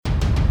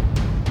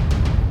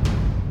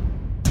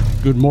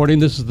Good morning.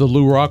 This is the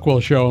Lou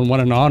Rockwell Show, and what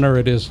an honor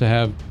it is to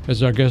have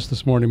as our guest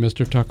this morning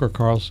Mr. Tucker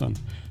Carlson.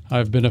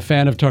 I've been a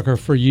fan of Tucker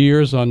for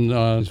years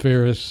on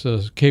various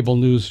cable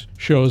news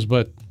shows,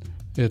 but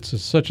it's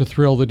such a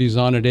thrill that he's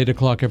on at 8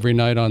 o'clock every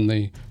night on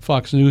the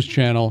Fox News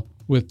channel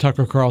with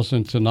Tucker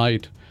Carlson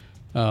Tonight.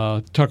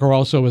 Tucker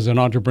also is an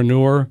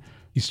entrepreneur.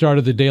 He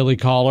started the Daily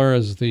Caller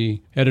as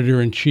the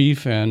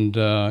editor-in-chief, and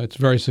it's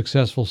a very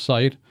successful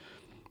site.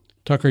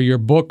 Tucker, your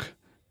book,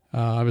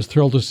 I was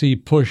thrilled to see,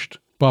 pushed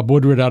Bob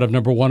Woodward out of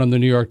number one on the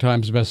New York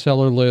Times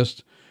bestseller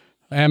list.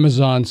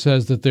 Amazon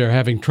says that they're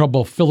having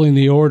trouble filling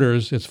the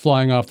orders. It's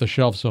flying off the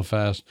shelf so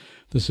fast.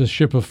 This is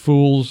Ship of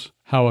Fools,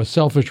 how a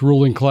selfish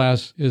ruling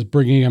class is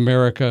bringing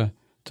America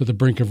to the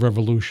brink of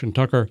revolution.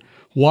 Tucker,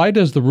 why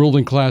does the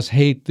ruling class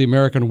hate the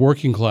American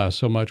working class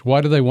so much?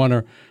 Why do they want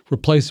to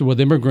replace it with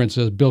immigrants,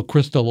 as Bill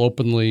Kristol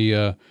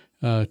openly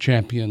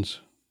champions?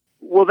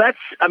 Well, that's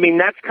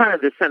kind of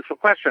the central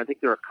question. I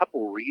think there are a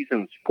couple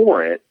reasons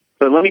for it.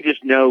 But let me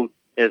just note,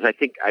 as I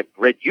think I've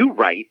read you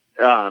right,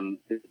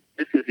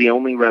 this is the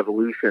only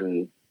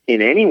revolution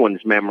in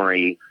anyone's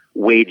memory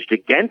waged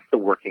against the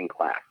working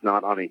class,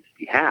 not on its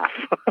behalf.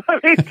 I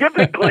mean,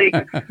 typically,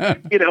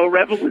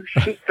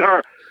 revolutions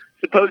are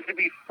supposed to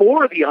be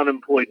for the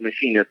unemployed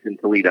machinist in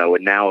Toledo,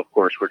 and now, of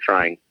course, we're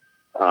trying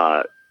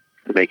to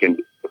make him.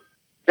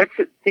 I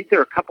think there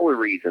are a couple of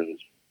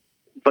reasons,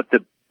 but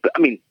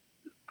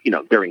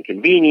they're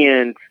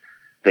inconvenient.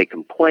 They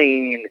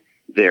complain.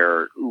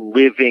 They're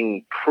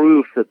living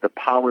proof that the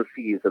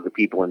policies of the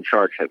people in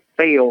charge have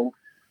failed.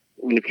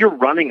 I mean, if you're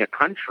running a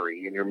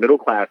country and your middle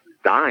class is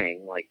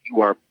dying, you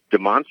are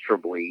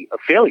demonstrably a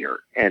failure.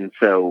 And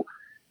so,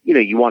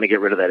 you want to get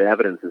rid of that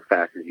evidence as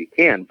fast as you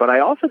can. But I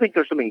also think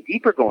there's something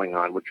deeper going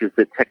on, which is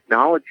that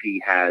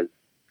technology has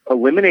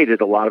eliminated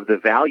a lot of the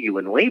value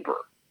in labor.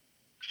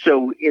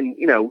 So in,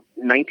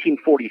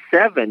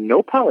 1947,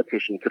 no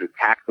politician could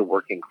attack the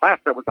working class.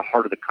 That was the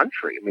heart of the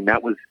country. I mean,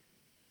 that was,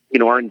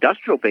 our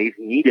industrial base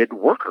needed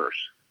workers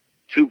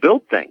to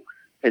build things.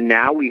 And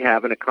now we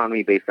have an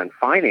economy based on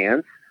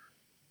finance,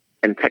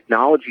 and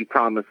technology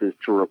promises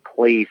to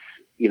replace,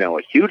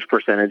 a huge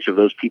percentage of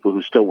those people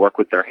who still work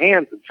with their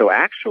hands. And so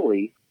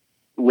actually,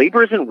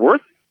 labor isn't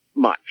worth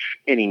much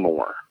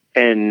anymore.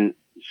 And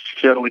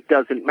so it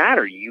doesn't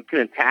matter. You can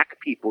attack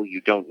people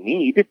you don't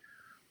need,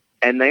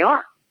 and they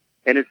are.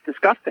 And it's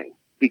disgusting,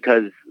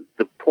 because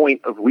the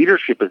point of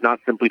leadership is not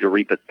simply to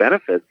reap its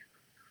benefits,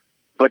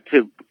 but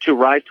to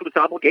rise to its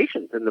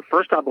obligations. And the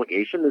first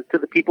obligation is to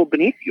the people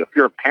beneath you. If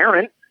you're a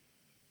parent,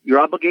 your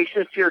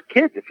obligation is to your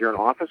kids. If you're an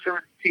officer,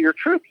 it's to your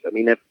troops. I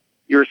mean, if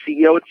you're a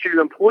CEO, it's to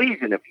your employees.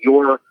 And if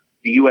you're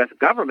the U.S.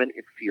 government,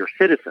 it's to your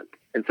citizens.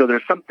 And so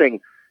there's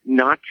something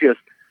not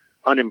just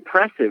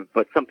unimpressive,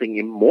 but something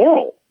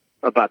immoral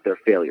about their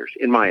failures,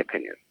 in my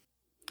opinion.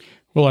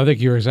 Well, I think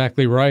you're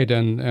exactly right.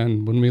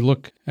 And when we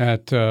look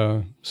at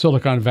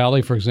Silicon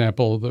Valley, for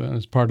example,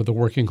 as part of the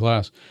working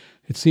class,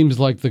 it seems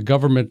like the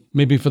government,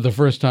 maybe for the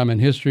first time in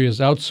history, has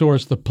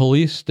outsourced the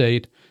police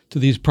state to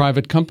these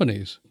private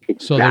companies.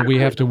 Exactly. So that we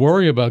have to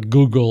worry about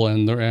Google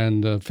and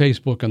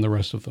Facebook and the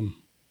rest of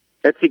them.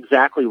 That's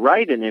exactly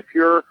right. And if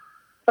you're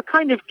a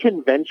kind of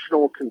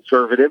conventional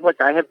conservative, like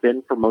I have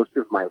been for most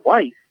of my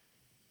life,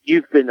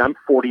 I'm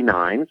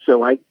 49,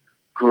 so I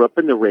grew up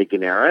in the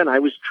Reagan era, and I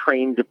was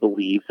trained to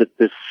believe that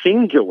the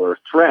singular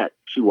threat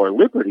to our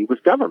liberty was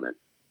government.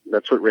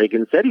 That's what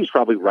Reagan said. He was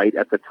probably right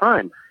at the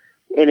time.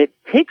 And it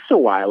takes a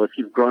while, if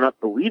you've grown up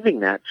believing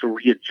that, to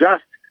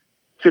readjust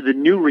to the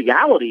new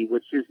reality,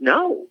 which is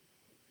no.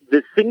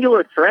 The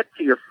singular threat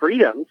to your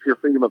freedom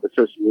of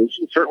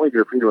association, certainly to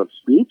your freedom of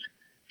speech,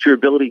 to your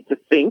ability to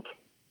think,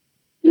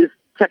 is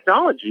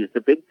technology, is the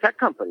big tech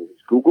companies.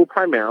 It's Google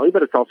primarily,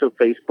 but it's also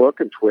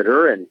Facebook and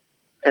Twitter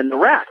and the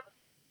rest.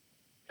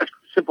 A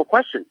simple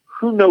question.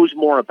 Who knows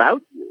more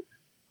about you,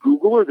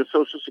 Google or the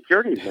Social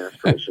Security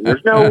Administration?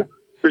 There's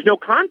no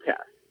contest.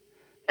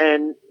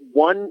 And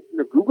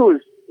Google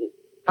is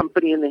a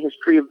company in the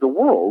history of the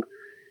world.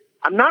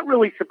 I'm not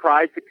really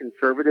surprised that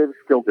conservatives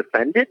still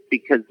defend it,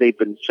 because they've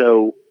been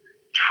so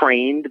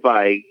trained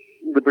by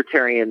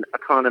libertarian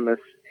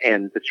economists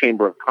and the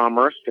Chamber of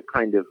Commerce to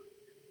kind of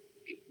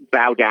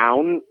bow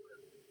down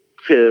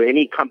to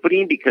any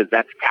company because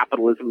that's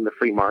capitalism in the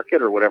free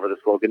market, or whatever the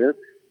slogan is.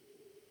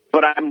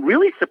 But I'm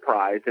really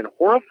surprised and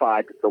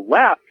horrified that the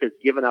left has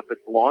given up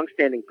its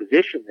longstanding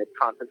position that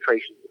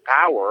concentrations of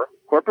power,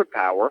 corporate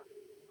power,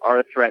 are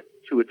a threat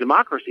to a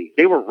democracy.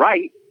 They were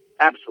right.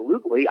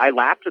 Absolutely. I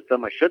laughed at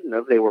them. I shouldn't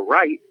have. They were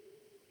right.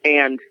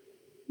 And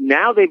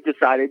now they've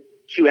decided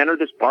to enter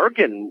this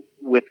bargain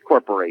with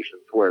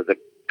corporations where the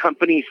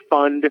companies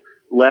fund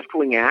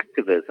left-wing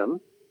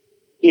activism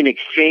in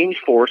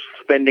exchange for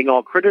suspending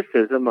all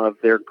criticism of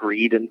their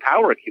greed and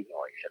power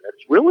accumulation.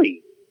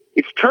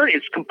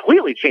 It's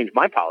completely changed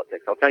my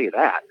politics. I'll tell you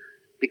that,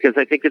 because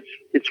I think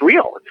it's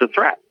real. It's a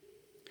threat.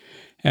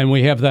 And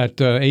we have that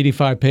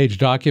 85-page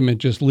document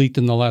just leaked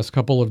in the last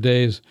couple of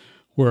days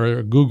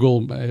where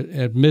Google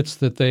admits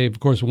that they, of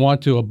course,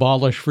 want to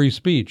abolish free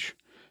speech,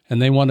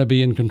 and they want to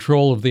be in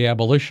control of the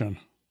abolition.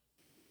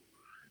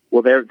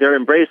 Well, they're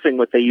embracing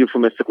what they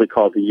euphemistically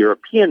call the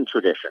European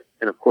tradition.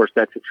 And of course,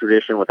 that's a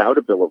tradition without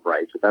a Bill of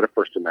Rights, without a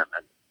First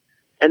Amendment.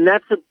 And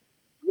that's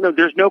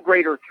there's no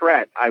greater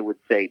threat, I would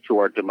say, to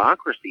our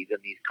democracy than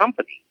these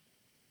companies.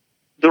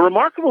 The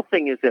remarkable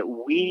thing is that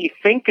we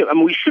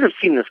should have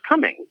seen this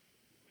coming,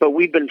 but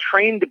we've been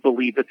trained to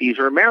believe that these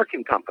are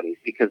American companies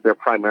because they're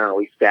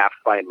primarily staffed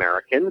by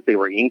Americans. They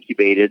were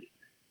incubated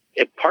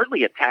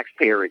partly at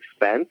taxpayer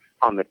expense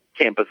on the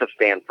campus of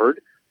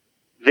Stanford.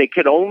 They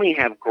could only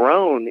have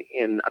grown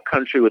in a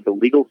country with a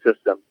legal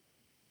system,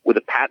 with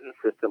a patent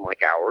system like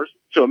ours.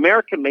 So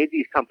America made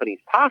these companies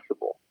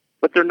possible,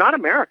 but they're not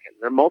American.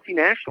 They're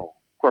multinational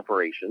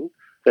corporations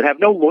that have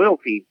no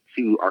loyalty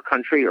to our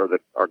country or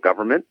our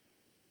government.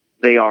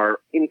 They are,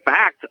 in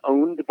fact,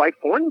 owned by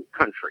foreign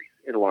countries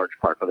in large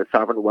part, by the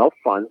sovereign wealth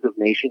funds of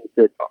nations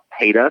that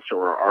hate us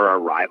or are our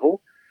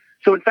rival.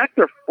 So, in fact,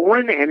 they're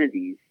foreign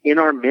entities in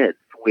our midst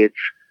which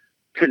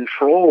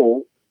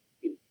control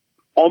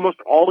almost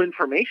all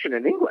information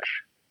in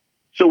English.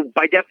 So,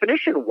 by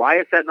definition, why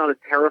is that not a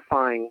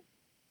terrifying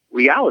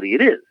reality?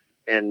 It is.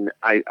 And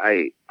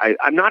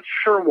I'm not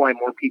sure why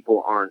more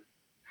people aren't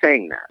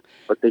saying that,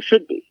 but they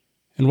should be.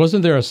 And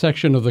wasn't there a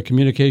section of the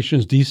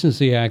Communications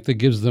Decency Act that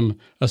gives them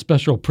a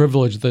special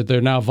privilege that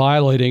they're now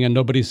violating and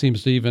nobody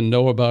seems to even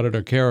know about it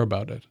or care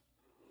about it?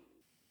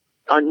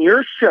 On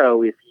your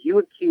show, if you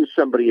accuse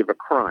somebody of a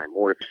crime,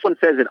 or if someone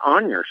says it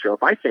on your show,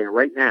 if I say it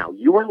right now,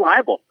 you are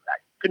liable for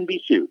that. You can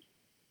be sued.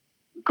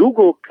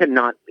 Google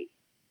cannot be.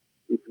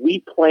 If we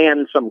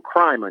plan some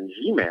crime on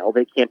Gmail,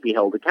 they can't be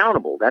held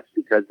accountable. That's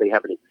because they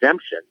have an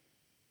exemption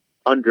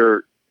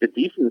under the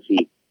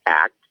Decency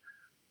Act,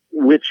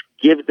 which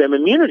gives them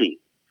immunity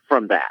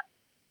from that.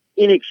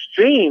 In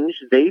exchange,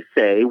 they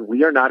say,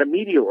 we are not a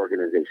media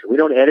organization. We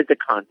don't edit the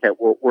content.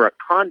 We're a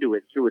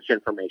conduit through which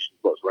information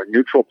flows. We're a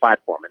neutral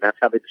platform, and that's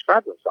how they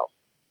describe themselves.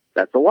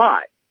 That's a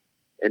lie.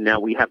 And now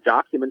we have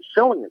documents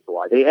showing it's a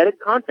lie. They edit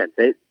content.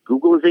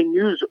 Google is a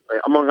news,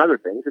 among other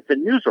things, it's a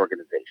news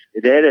organization.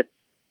 It edits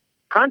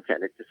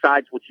content. It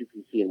decides what you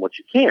can see and what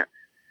you can't.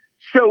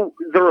 So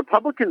the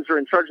Republicans are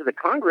in charge of the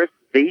Congress.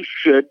 They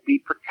should be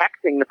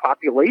protecting the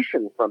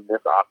population from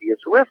this obvious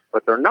risk,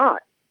 but they're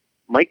not.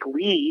 Mike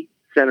Lee,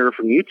 senator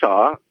from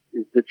Utah,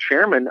 is the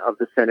chairman of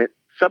the Senate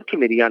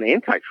subcommittee on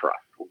antitrust.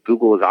 Well,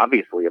 Google is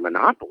obviously a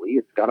monopoly.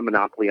 It's got a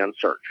monopoly on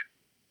search.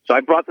 So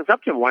I brought this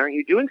up to him. Why aren't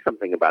you doing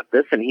something about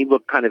this? And he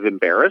looked kind of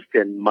embarrassed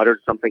and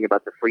muttered something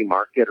about the free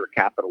market or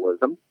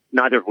capitalism,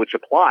 neither of which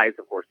applies,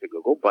 of course, to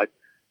Google, but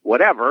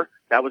whatever.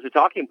 That was a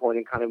talking point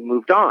and kind of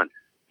moved on.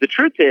 The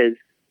truth is,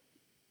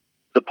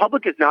 the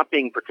public is not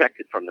being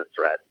protected from this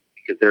threat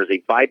because there's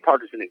a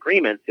bipartisan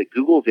agreement that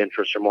Google's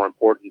interests are more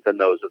important than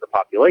those of the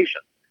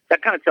population.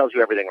 That kind of tells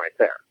you everything right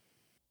there.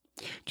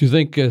 Do you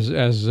think,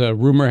 as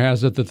rumor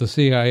has it, that the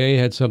CIA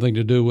had something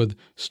to do with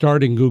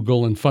starting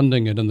Google and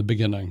funding it in the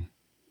beginning?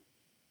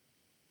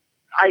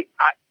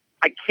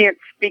 I can't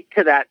speak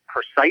to that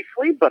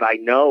precisely, but I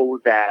know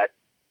that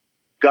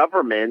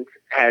government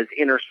has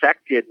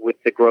intersected with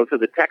the growth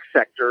of the tech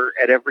sector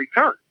at every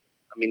turn.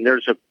 I mean,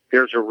 there's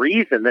a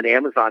reason that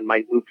Amazon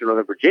might move to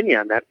Northern Virginia,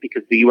 and that's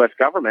because the U.S.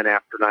 government,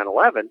 after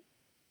 9/11,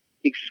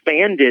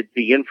 expanded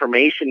the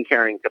information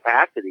carrying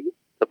capacity,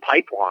 the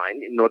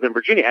pipeline in Northern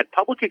Virginia at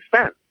public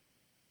expense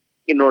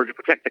in order to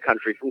protect the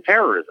country from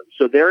terrorism.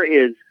 So there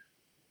is,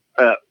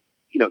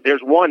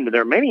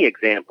 there are many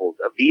examples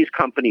of these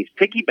companies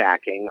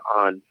piggybacking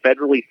on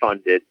federally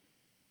funded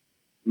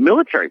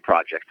military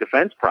projects,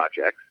 defense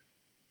projects,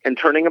 and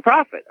turning a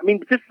profit. I mean,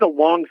 this is a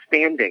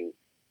long-standing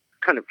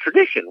kind of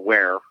tradition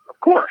where, of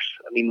course,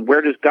 I mean,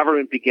 where does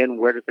government begin?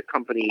 Where does the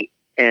company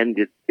end?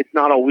 It's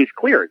not always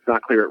clear. It's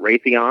not clear at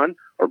Raytheon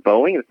or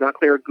Boeing. It's not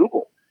clear at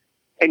Google.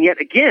 And yet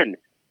again,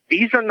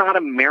 these are not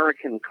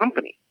American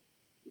companies.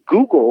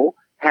 Google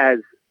has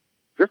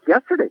just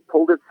yesterday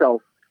pulled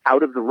itself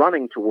out of the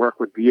running to work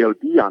with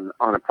DOD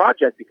on a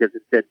project because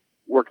it said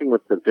working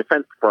with the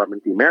Defense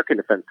Department, the American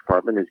Defense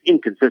Department, is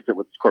inconsistent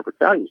with its corporate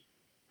values.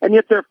 And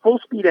yet they're full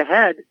speed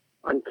ahead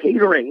on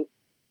catering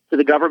to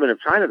the government of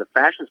China, the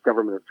fascist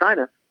government of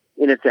China,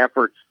 in its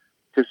efforts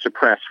to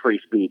suppress free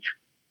speech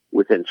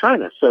within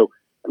China. So,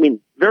 I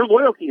mean, their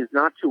loyalty is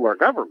not to our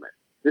government.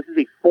 This is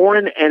a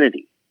foreign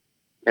entity.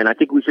 And I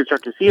think we should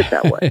start to see it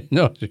that way.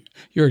 No,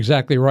 you're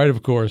exactly right,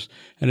 of course.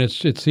 And it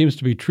seems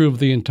to be true of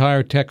the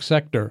entire tech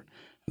sector,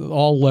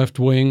 all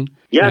left-wing.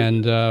 Yeah.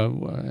 And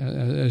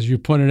as you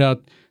pointed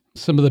out,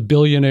 some of the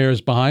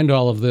billionaires behind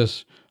all of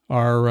this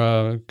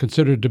are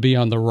considered to be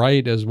on the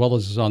right as well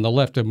as on the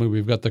left. I mean,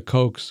 we've got the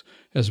Kochs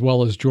as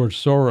well as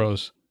George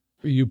Soros.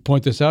 You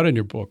point this out in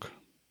your book.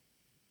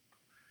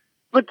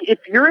 Look, if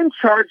you're in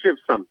charge of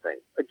something,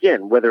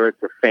 again, whether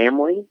it's a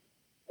family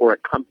or a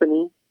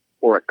company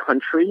or a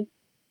country,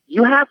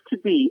 you have to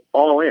be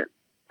all in.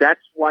 That's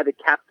why the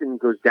captain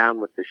goes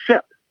down with the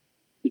ship,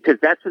 because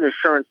that's an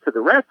assurance to the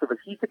rest of us.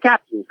 He's the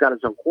captain. He's got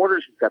his own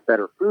quarters. He's got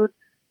better food.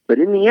 But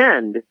in the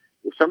end,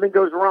 if something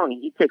goes wrong,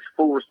 he takes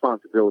full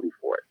responsibility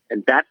for it.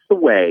 And that's the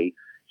way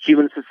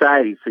human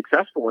societies,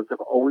 successful ones,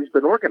 have always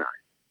been organized.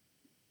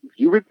 If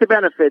you reap the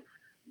benefits,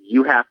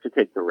 you have to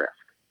take the risk.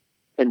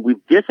 And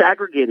we've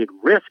disaggregated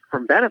risk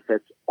from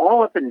benefits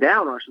all up and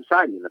down our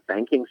society, in the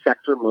banking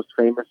sector most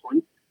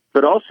famously,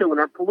 but also in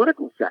our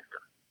political sector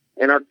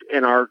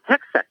and our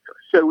tech sector.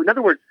 So in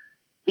other words,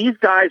 these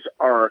guys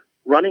are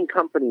running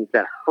companies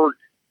that hurt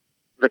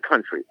the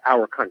country,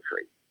 our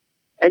country.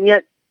 And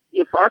yet,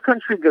 if our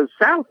country goes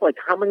south, like,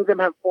 how many of them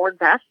have foreign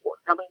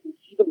passports? How many of them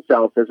see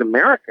themselves as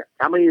Americans?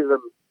 How many of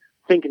them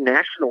think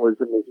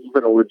nationalism is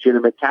even a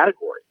legitimate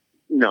category?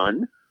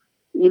 None.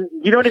 You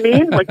know what I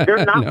mean? Like,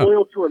 they're not No.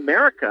 loyal to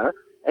America,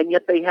 and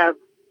yet they have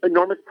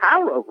enormous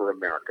power over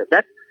America.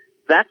 That's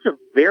a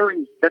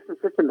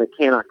system that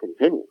cannot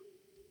continue.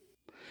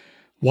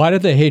 Why do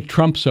they hate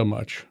Trump so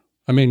much?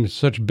 I mean,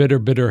 such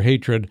bitter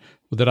hatred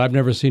that I've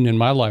never seen in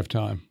my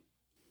lifetime.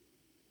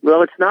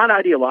 Well, it's not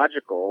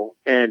ideological,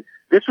 and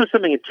this was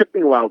something it took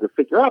me a while to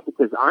figure out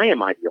because I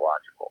am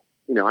ideological.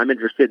 You know, I'm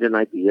interested in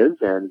ideas,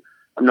 and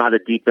I'm not a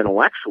deep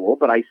intellectual,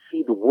 but I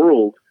see the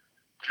world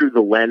through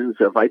the lens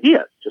of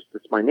ideas. Just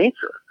it's my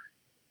nature.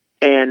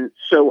 And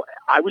so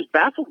I was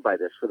baffled by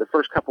this for the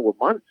first couple of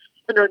months,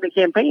 even during the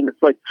campaign.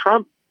 It's like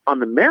Trump on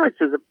the merits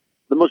is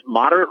the most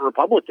moderate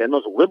Republican,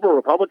 most liberal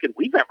Republican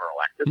we've ever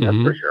elected,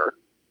 that's for sure.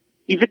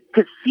 He's a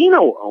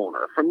casino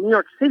owner from New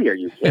York City. Are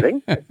you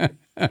kidding?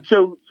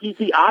 So he's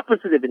the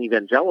opposite of an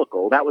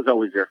evangelical. That was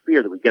always their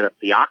fear, that we get a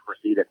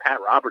theocracy, that Pat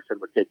Robertson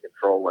would take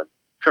control and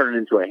turn it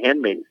into a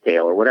Handmaid's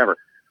Tale or whatever.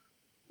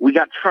 We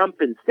got Trump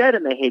instead,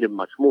 and they hate him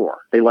much more.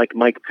 They like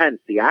Mike Pence,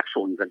 the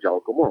actual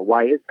evangelical, more.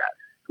 Why is that?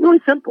 It's really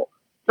simple.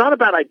 It's not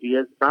about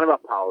ideas. It's not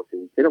about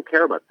policies. They don't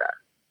care about that.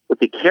 What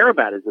they care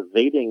about is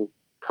evading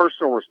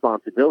personal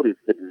responsibilities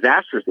for the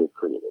disasters they've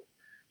created.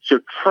 So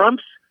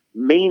Trump's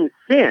main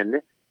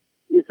sin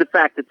is the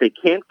fact that they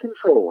can't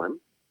control him,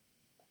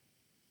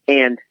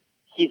 and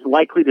he's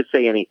likely to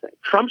say anything.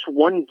 Trump's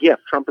one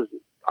gift, Trump is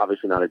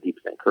obviously not a deep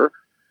thinker.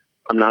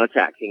 I'm not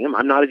attacking him.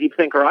 I'm not a deep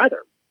thinker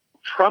either.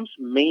 Trump's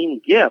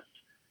main gift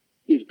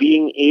is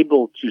being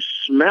able to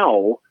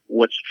smell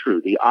what's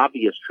true, the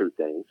obvious true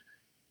things,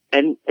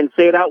 and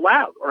say it out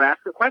loud or ask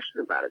a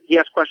question about it. He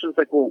asks questions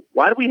like, well,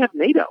 why do we have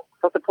NATO? I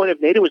thought the point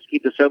of NATO was to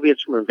keep the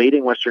Soviets from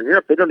invading Western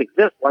Europe. They don't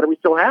exist. Why do we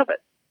still have it?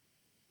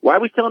 Why are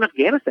we still in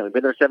Afghanistan? We've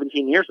been there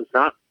 17 years. It's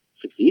not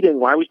succeeding.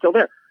 Why are we still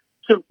there?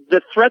 So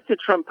the threat that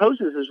Trump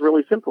poses is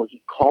really simple.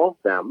 He calls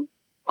them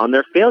on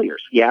their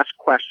failures. He asks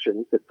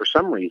questions that for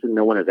some reason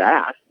no one has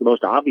asked, the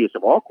most obvious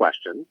of all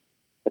questions.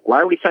 Like,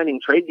 why are we signing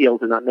trade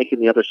deals and not making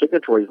the other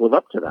signatories live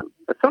up to them?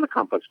 That's not a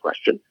complex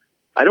question.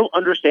 I don't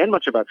understand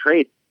much about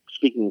trade,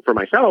 speaking for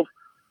myself,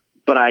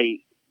 but I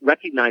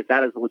recognize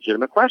that as a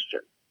legitimate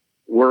question.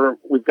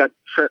 We've got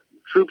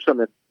troops on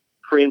the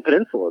Korean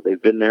Peninsula.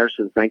 They've been there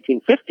since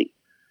 1950.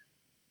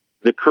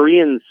 The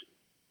Koreans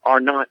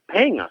are not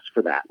paying us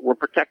for that. We're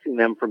protecting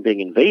them from being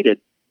invaded,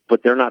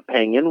 but they're not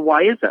paying in.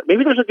 Why is that?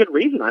 Maybe there's a good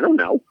reason. I don't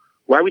know.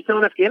 Why are we still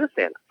in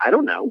Afghanistan? I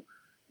don't know.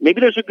 Maybe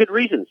there's a good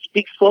reason.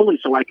 Speak slowly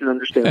so I can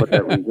understand what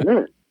that reason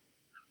is.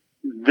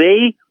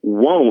 They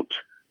won't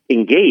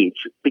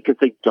engage because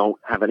they don't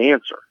have an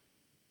answer.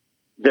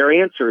 Their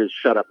answer is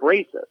shut up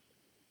racist.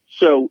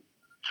 So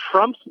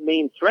Trump's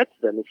main threat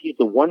to them is he's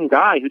the one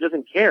guy who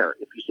doesn't care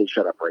if you say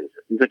shut up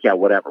racist. He's like, yeah,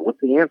 whatever.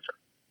 What's the answer?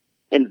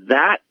 And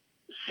that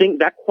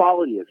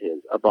quality of his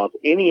above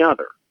any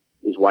other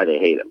is why they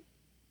hate him.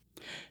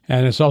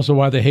 And it's also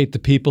why they hate the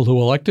people who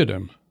elected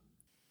him.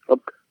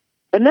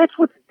 And that's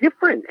what's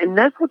different. And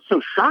that's what's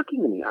so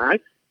shocking to me.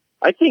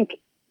 I think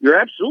you're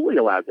absolutely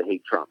allowed to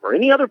hate Trump or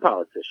any other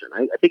politician.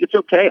 I think it's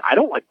okay. I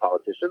don't like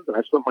politicians, and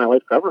I spent my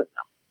life covering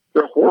them.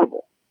 They're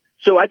horrible.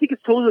 So I think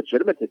it's totally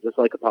legitimate to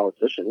dislike a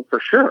politician,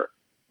 for sure.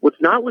 What's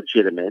not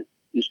legitimate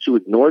is to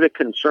ignore the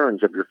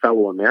concerns of your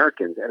fellow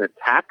Americans and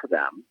attack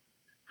them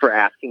for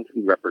asking to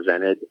be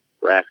represented,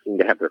 for asking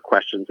to have their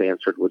questions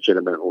answered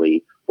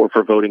legitimately, or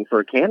for voting for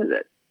a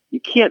candidate. You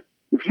can't,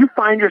 if you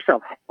find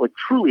yourself like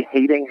truly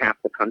hating half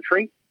the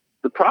country,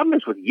 the problem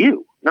is with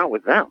you, not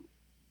with them.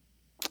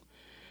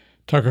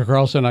 Tucker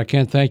Carlson, I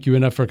can't thank you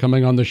enough for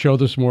coming on the show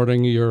this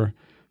morning. You're,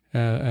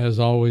 as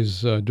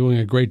always, doing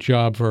a great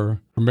job for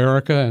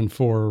America and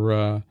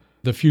for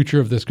the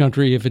future of this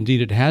country, if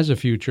indeed it has a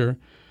future.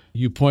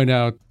 You point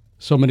out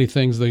so many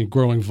things, the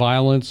growing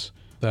violence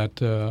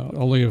that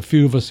only a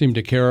few of us seem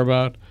to care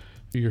about.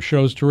 Your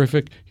show's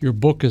terrific. Your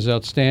book is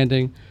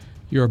outstanding.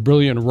 You're a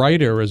brilliant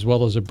writer as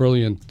well as a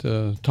brilliant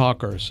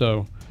talker.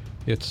 So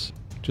it's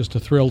just a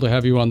thrill to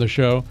have you on the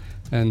show.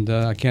 And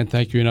I can't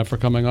thank you enough for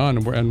coming on.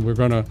 And we're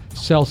going to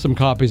sell some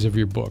copies of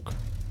your book.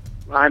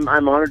 I'm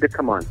honored to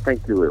come on.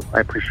 Thank you, Lou. I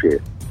appreciate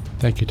it.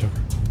 Thank you,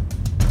 Tucker.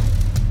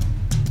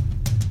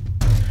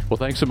 Well,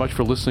 thanks so much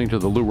for listening to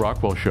the Lou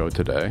Rockwell Show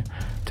today.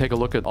 Take a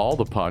look at all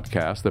the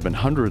podcasts. There have been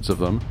hundreds of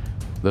them.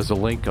 There's a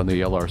link on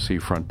the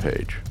LRC front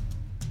page.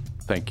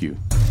 Thank you.